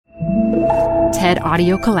TED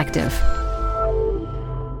Audio Collective.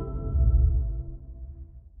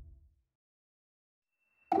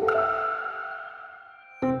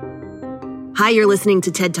 Hi, you're listening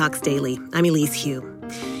to TED Talks Daily. I'm Elise Hu.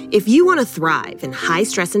 If you want to thrive in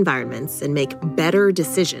high-stress environments and make better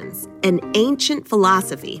decisions, an ancient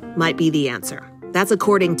philosophy might be the answer. That's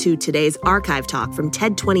according to today's archive talk from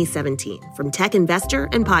TED 2017 from tech investor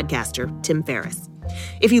and podcaster Tim Ferriss.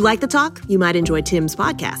 If you like the talk, you might enjoy Tim's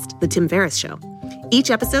podcast, The Tim Ferriss Show. Each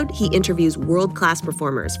episode, he interviews world-class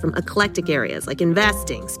performers from eclectic areas like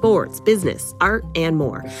investing, sports, business, art, and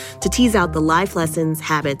more to tease out the life lessons,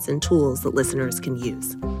 habits, and tools that listeners can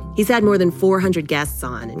use. He's had more than 400 guests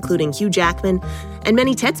on, including Hugh Jackman and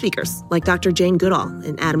many TED speakers like Dr. Jane Goodall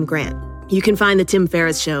and Adam Grant. You can find The Tim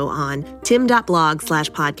Ferriss Show on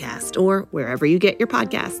tim.blog/podcast or wherever you get your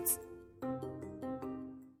podcasts.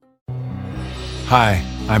 Hi,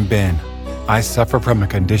 I'm Ben. I suffer from a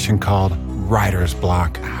condition called writer's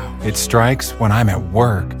block. It strikes when I'm at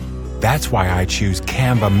work. That's why I choose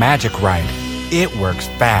Canva Magic Write. It works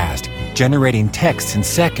fast, generating text in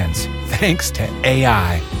seconds, thanks to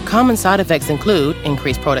AI. Common side effects include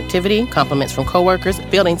increased productivity, compliments from coworkers,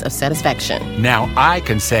 feelings of satisfaction. Now I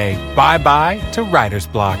can say bye-bye to writer's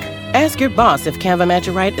block. Ask your boss if Canva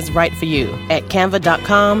Magic Write is right for you at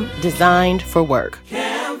canva.com, designed for work.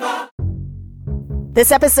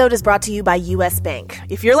 This episode is brought to you by U.S. Bank.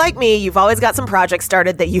 If you're like me, you've always got some projects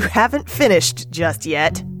started that you haven't finished just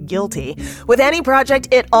yet. Guilty. With any project,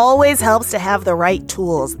 it always helps to have the right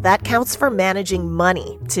tools. That counts for managing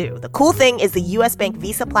money, too. The cool thing is the U.S. Bank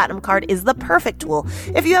Visa Platinum Card is the perfect tool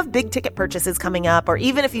if you have big ticket purchases coming up or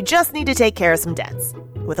even if you just need to take care of some debts.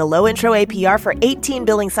 With a low intro APR for 18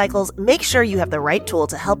 billing cycles, make sure you have the right tool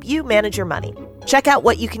to help you manage your money. Check out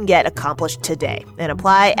what you can get accomplished today and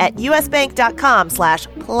apply at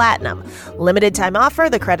usbank.com/platinum. Limited time offer.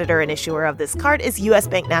 The creditor and issuer of this card is U.S.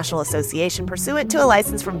 Bank National Association pursuant to a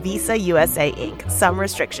license from Visa USA Inc. Some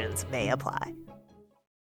restrictions may apply.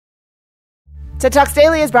 TED Talks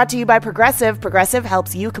Daily is brought to you by Progressive. Progressive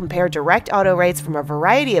helps you compare direct auto rates from a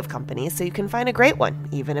variety of companies so you can find a great one,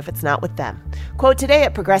 even if it's not with them. Quote today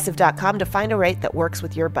at progressive.com to find a rate that works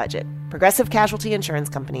with your budget. Progressive Casualty Insurance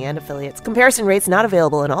Company and affiliates. Comparison rates not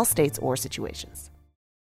available in all states or situations.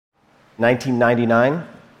 1999,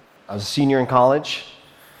 I was a senior in college,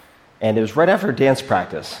 and it was right after dance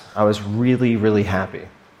practice. I was really, really happy.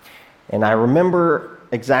 And I remember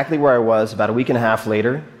exactly where I was about a week and a half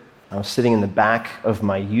later. I was sitting in the back of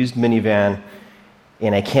my used minivan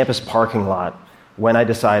in a campus parking lot when I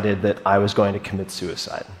decided that I was going to commit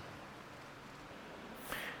suicide.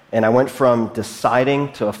 And I went from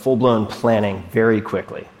deciding to a full-blown planning very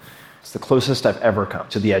quickly. It's the closest I've ever come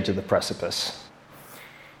to the edge of the precipice.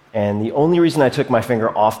 And the only reason I took my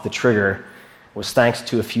finger off the trigger was thanks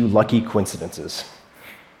to a few lucky coincidences.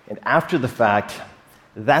 And after the fact,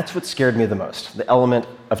 that's what scared me the most, the element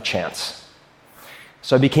of chance.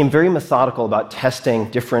 So I became very methodical about testing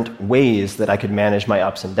different ways that I could manage my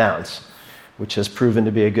ups and downs, which has proven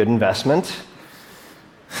to be a good investment.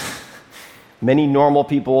 Many normal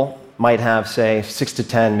people might have, say, 6 to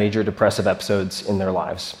 10 major depressive episodes in their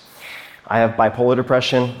lives. I have bipolar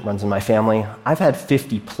depression, runs in my family. I've had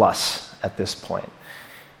 50 plus at this point,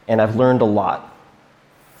 and I've learned a lot.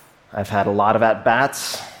 I've had a lot of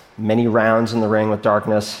at-bats, many rounds in the ring with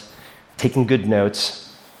darkness, taken good notes.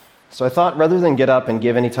 So I thought rather than get up and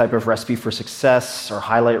give any type of recipe for success or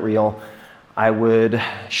highlight reel, I would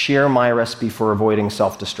share my recipe for avoiding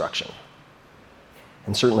self-destruction,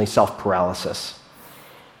 and certainly self-paralysis.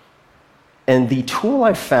 And the tool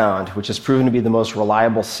I found, which has proven to be the most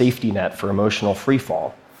reliable safety net for emotional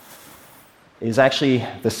freefall, is actually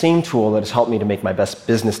the same tool that has helped me to make my best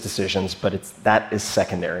business decisions, but that is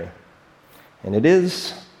secondary. And it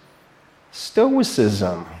is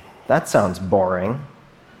Stoicism. That sounds boring.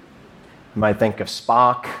 You might think of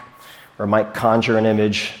Spock, or might conjure an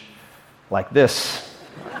image like this.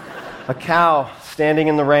 A cow standing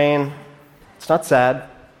in the rain. It's not sad.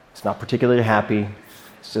 It's not particularly happy.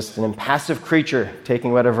 It's just an impassive creature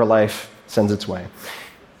taking whatever life sends its way.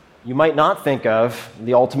 You might not think of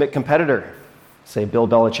the ultimate competitor, say Bill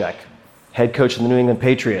Belichick, head coach of the New England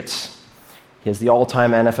Patriots. He has the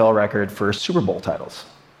all-time NFL record for Super Bowl titles.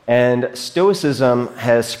 And Stoicism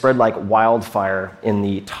has spread like wildfire in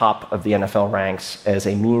the top of the NFL ranks as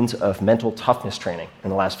a means of mental toughness training in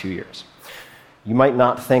the last few years. You might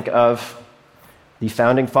not think of the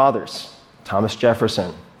founding fathers, Thomas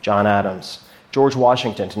Jefferson, John Adams, George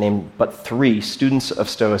Washington, to name but 3 students of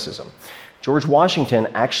Stoicism. George Washington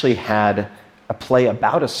actually had a play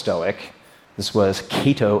about a Stoic. This was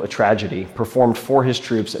Cato, a Tragedy, performed for his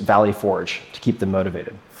troops at Valley Forge to keep them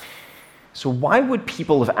motivated. So why would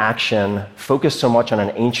people of action focus so much on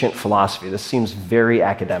an ancient philosophy? This seems very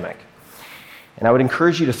academic. And I would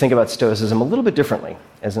encourage you to think about Stoicism a little bit differently,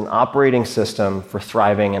 as an operating system for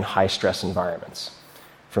thriving in high-stress environments,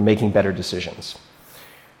 for making better decisions.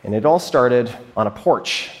 And it all started on a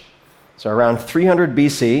porch. So around 300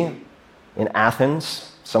 BC, in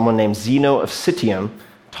Athens, someone named Zeno of Citium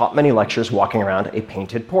taught many lectures walking around a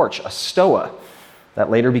painted porch, a stoa, that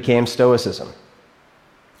later became Stoicism.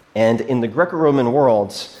 And in the Greco-Roman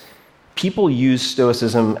worlds, people used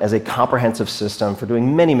Stoicism as a comprehensive system for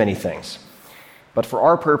doing many, many things. But for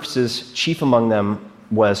our purposes, chief among them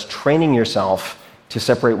was training yourself to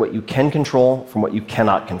separate what you can control from what you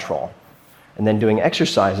cannot control, and then doing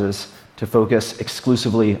exercises to focus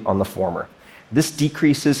exclusively on the former. This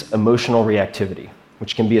decreases emotional reactivity,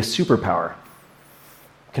 which can be a superpower.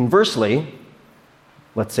 Conversely,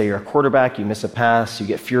 let's say you're a quarterback, you miss a pass, you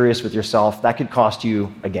get furious with yourself, that could cost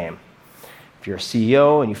you a game. If you're a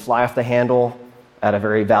CEO and you fly off the handle at a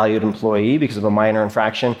very valued employee because of a minor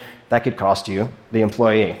infraction, that could cost you the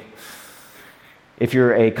employee. If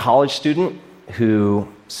you're a college student who,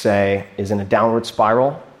 say, is in a downward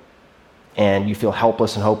spiral and you feel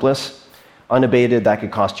helpless and hopeless, unabated, that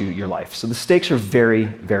could cost you your life. So the stakes are very,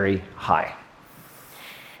 very high.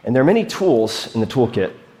 And there are many tools in the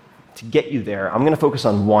toolkit to get you there. I'm going to focus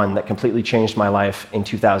on one that completely changed my life in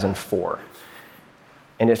 2004.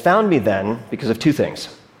 And it found me then because of two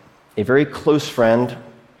things. A very close friend,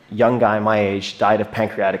 young guy my age, died of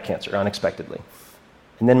pancreatic cancer unexpectedly.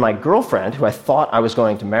 And then my girlfriend, who I thought I was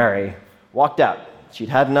going to marry, walked out. She'd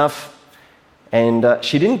had enough, and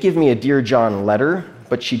she didn't give me a Dear John letter,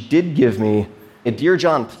 but she did give me a Dear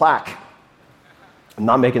John plaque. I'm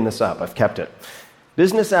not making this up, I've kept it.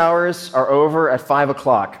 Business hours are over at 5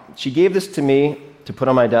 o'clock. She gave this to me to put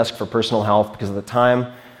on my desk for personal health because at the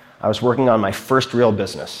time I was working on my first real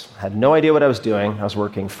business. I had no idea what I was doing. I was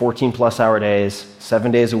working 14-plus hour days,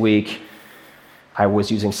 7 days a week. I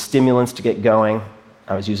was using stimulants to get going.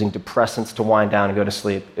 I was using depressants to wind down and go to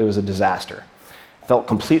sleep. It was a disaster. I felt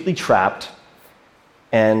completely trapped,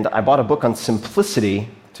 and I bought a book on simplicity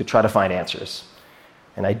to try to find answers.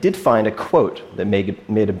 And I did find a quote that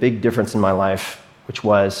made a big difference in my life, which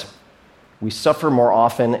was, "We suffer more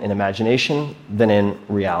often in imagination than in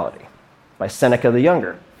reality," by Seneca the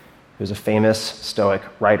Younger, who's a famous Stoic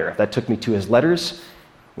writer. That took me to his letters,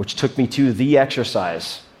 which took me to the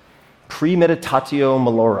exercise, premeditatio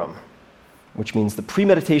malorum, which means the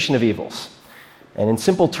premeditation of evils. And in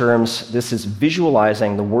simple terms, this is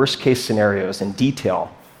visualizing the worst-case scenarios in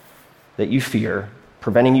detail that you fear,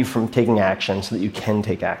 preventing you from taking action so that you can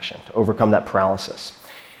take action, to overcome that paralysis.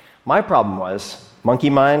 My problem was, monkey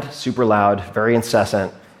mind, super loud, very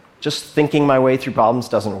incessant, just thinking my way through problems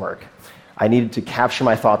doesn't work. I needed to capture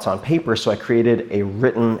my thoughts on paper, so I created a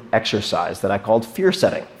written exercise that I called fear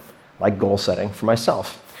setting, like goal setting for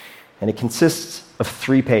myself. And it consists of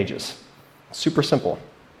 3 pages. Super simple.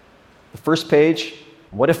 The first page,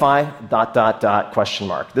 what if I ... question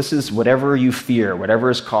mark. This is whatever you fear, whatever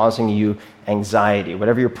is causing you anxiety,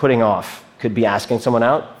 whatever you're putting off. Could be asking someone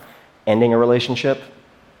out, ending a relationship,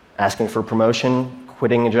 asking for a promotion,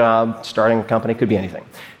 quitting a job, starting a company, could be anything.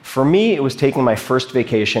 For me, it was taking my first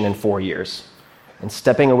vacation in 4 years and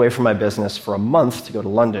stepping away from my business for a month to go to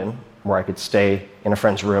London, where I could stay in a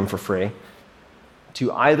friend's room for free,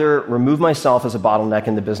 to either remove myself as a bottleneck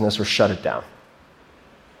in the business or shut it down.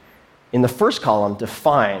 In the first column,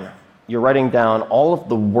 define, you're writing down all of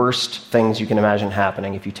the worst things you can imagine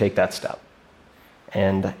happening if you take that step.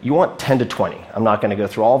 And you want 10 to 20. I'm not going to go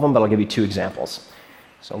through all of them, but I'll give you 2 examples.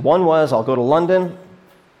 So one was, I'll go to London,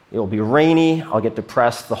 it'll be rainy, I'll get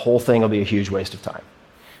depressed, the whole thing will be a huge waste of time.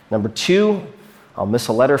 Number 2, I'll miss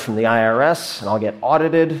a letter from the IRS, and I'll get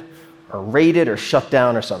audited, or raided, or shut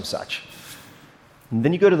down, or some such. And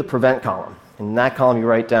then you go to the prevent column. In that column, you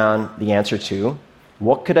write down the answer to,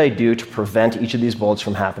 what could I do to prevent each of these bullets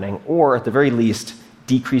from happening, or at the very least,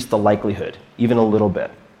 decrease the likelihood, even a little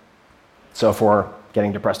bit. So if we're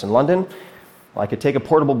getting depressed in London, well, I could take a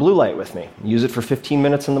portable blue light with me, use it for 15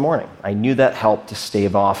 minutes in the morning. I knew that helped to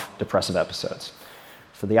stave off depressive episodes.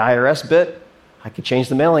 For the IRS bit, I could change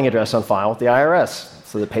the mailing address on file with the IRS,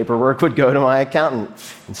 so the paperwork would go to my accountant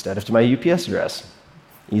instead of to my UPS address.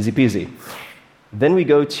 Easy peasy. Then we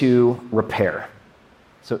go to repair.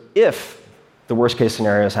 So if the worst case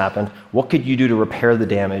scenarios happened, what could you do to repair the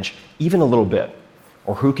damage even a little bit?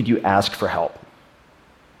 Or who could you ask for help?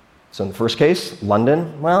 So in the first case,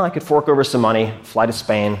 London, well, I could fork over some money, fly to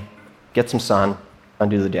Spain, get some sun,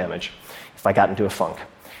 undo the damage if I got into a funk.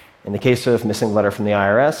 In the case of missing a letter from the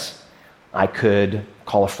IRS, I could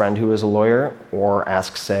call a friend who is a lawyer or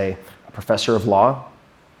ask, say, a professor of law.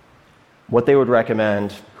 what they would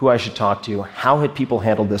recommend, who I should talk to, how had people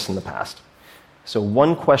handled this in the past. So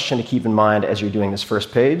one question to keep in mind as you're doing this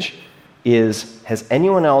first page is, has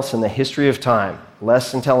anyone else in the history of time,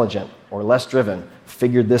 less intelligent or less driven,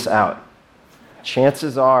 figured this out?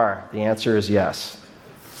 Chances are the answer is yes.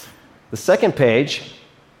 The second page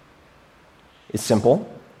is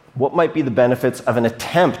simple. What might be the benefits of an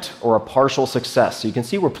attempt or a partial success? So you can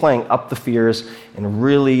see we're playing up the fears and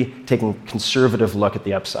really taking a conservative look at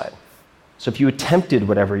the upside. So if you attempted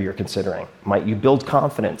whatever you're considering, might you build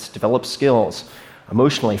confidence, develop skills,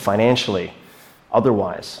 emotionally, financially,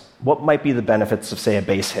 otherwise? What might be the benefits of, say, a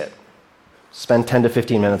base hit? Spend 10 to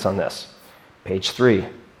 15 minutes on this. Page 3.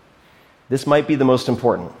 This might be the most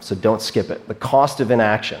important, so don't skip it. The cost of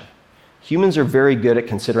inaction. Humans are very good at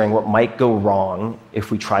considering what might go wrong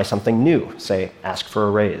if we try something new, say, ask for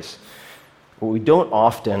a raise. What we don't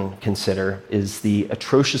often consider is the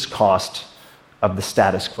atrocious cost of the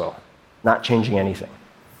status quo, not changing anything.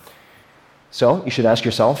 So you should ask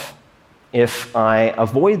yourself, if I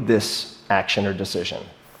avoid this action or decision,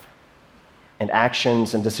 and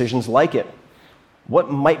actions and decisions like it,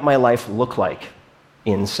 what might my life look like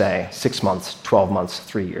in, say, 6 months, 12 months,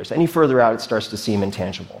 3 years? Any further out, it starts to seem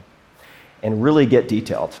intangible. And really get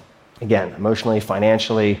detailed. Again, emotionally,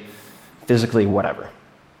 financially, physically, whatever.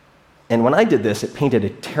 And when I did this, it painted a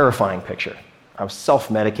terrifying picture. I was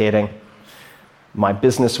self-medicating. My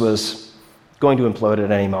business was going to implode at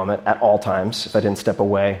any moment, at all times, if I didn't step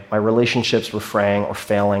away. My relationships were fraying or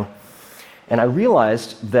failing. And I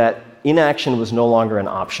realized that inaction was no longer an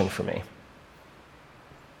option for me.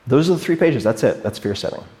 Those are the 3 pages. That's it. That's fear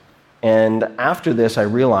setting. And after this, I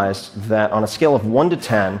realized that on a scale of 1 to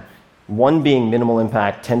 10, 1 being minimal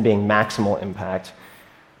impact, 10 being maximal impact,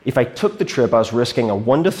 if I took the trip, I was risking a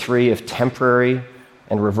 1 to 3 of temporary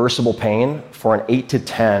and reversible pain for an 8 to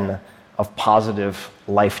 10 of positive,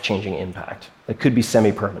 life-changing impact. It could be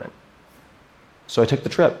semi-permanent. So I took the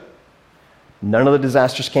trip. None of the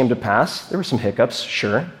disasters came to pass. There were some hiccups,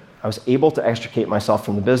 sure. I was able to extricate myself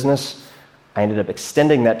from the business. I ended up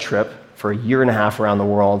extending that trip for a 1.5 years around the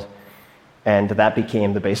world, and that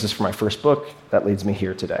became the basis for my first book that leads me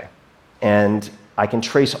here today. And I can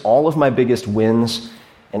trace all of my biggest wins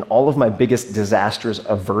and all of my biggest disasters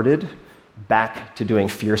averted back to doing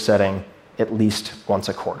fear setting at least once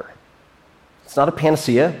a quarter. It's not a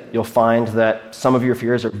panacea. You'll find that some of your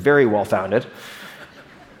fears are very well-founded,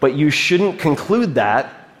 but you shouldn't conclude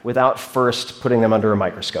that without first putting them under a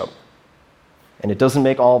microscope. And it doesn't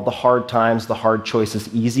make all of the hard times, the hard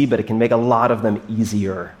choices easy, but it can make a lot of them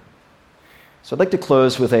easier. So I'd like to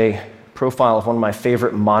close with a profile of one of my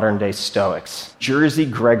favorite modern-day Stoics, Jerzy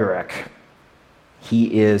Gregorek.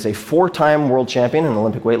 He is a 4-time world champion in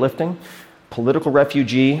Olympic weightlifting, political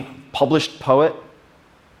refugee, published poet,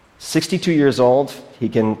 62 years old. He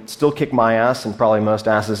can still kick my ass and probably most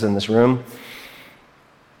asses in this room.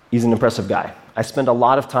 He's an impressive guy. I spend a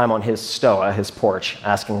lot of time on his stoa, his porch,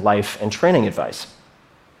 asking life and training advice.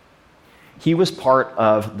 He was part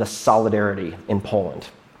of the Solidarity in Poland,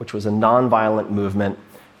 which was a nonviolent movement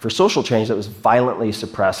for social change that was violently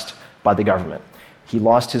suppressed by the government. He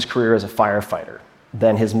lost his career as a firefighter.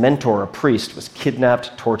 Then his mentor, a priest, was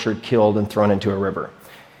kidnapped, tortured, killed, and thrown into a river.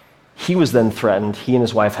 He was then threatened. He and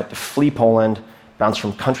his wife had to flee Poland, bounce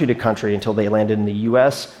from country to country until they landed in the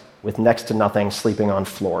US with next to nothing, sleeping on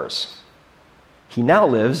floors. He now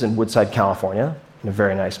lives in Woodside, California, in a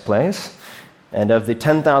very nice place. And of the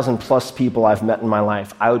 10,000 plus people I've met in my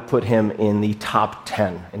life, I would put him in the top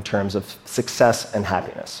 10 in terms of success and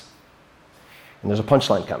happiness. And there's a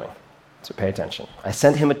punchline coming, so pay attention. I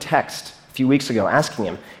sent him a text a few weeks ago asking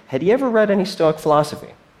him, had he ever read any Stoic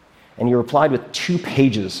philosophy? And he replied with 2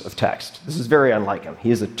 pages of text. This is very unlike him.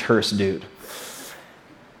 He is a terse dude.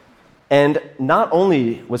 And not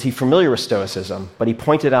only was he familiar with Stoicism, but he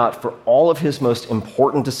pointed out for all of his most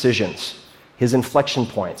important decisions, his inflection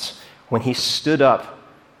points, when he stood up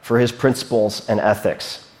for his principles and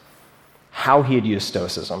ethics, how he had used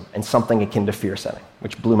Stoicism and something akin to fear setting,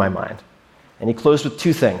 which blew my mind. And he closed with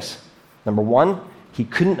 2 things. Number 1, he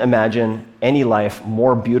couldn't imagine any life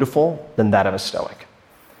more beautiful than that of a Stoic.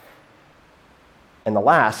 And the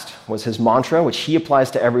last was his mantra, which he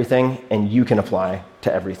applies to everything, and you can apply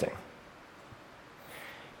to everything.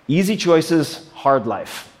 Easy choices, hard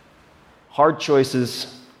life. Hard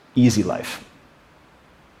choices, easy life.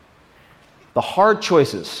 The hard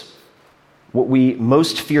choices, what we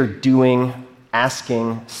most fear doing,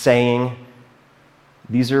 asking, saying,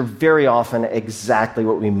 these are very often exactly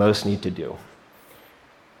what we most need to do.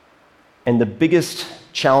 And the biggest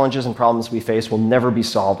challenges and problems we face will never be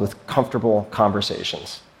solved with comfortable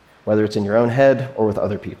conversations, whether it's in your own head or with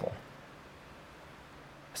other people.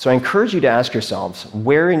 So I encourage you to ask yourselves,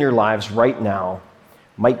 where in your lives right now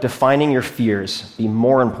might defining your fears be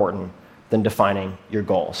more important than defining your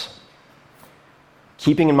goals?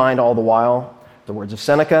 Keeping in mind all the while the words of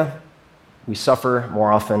Seneca, we suffer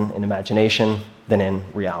more often in imagination than in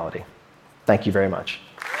reality. Thank you very much.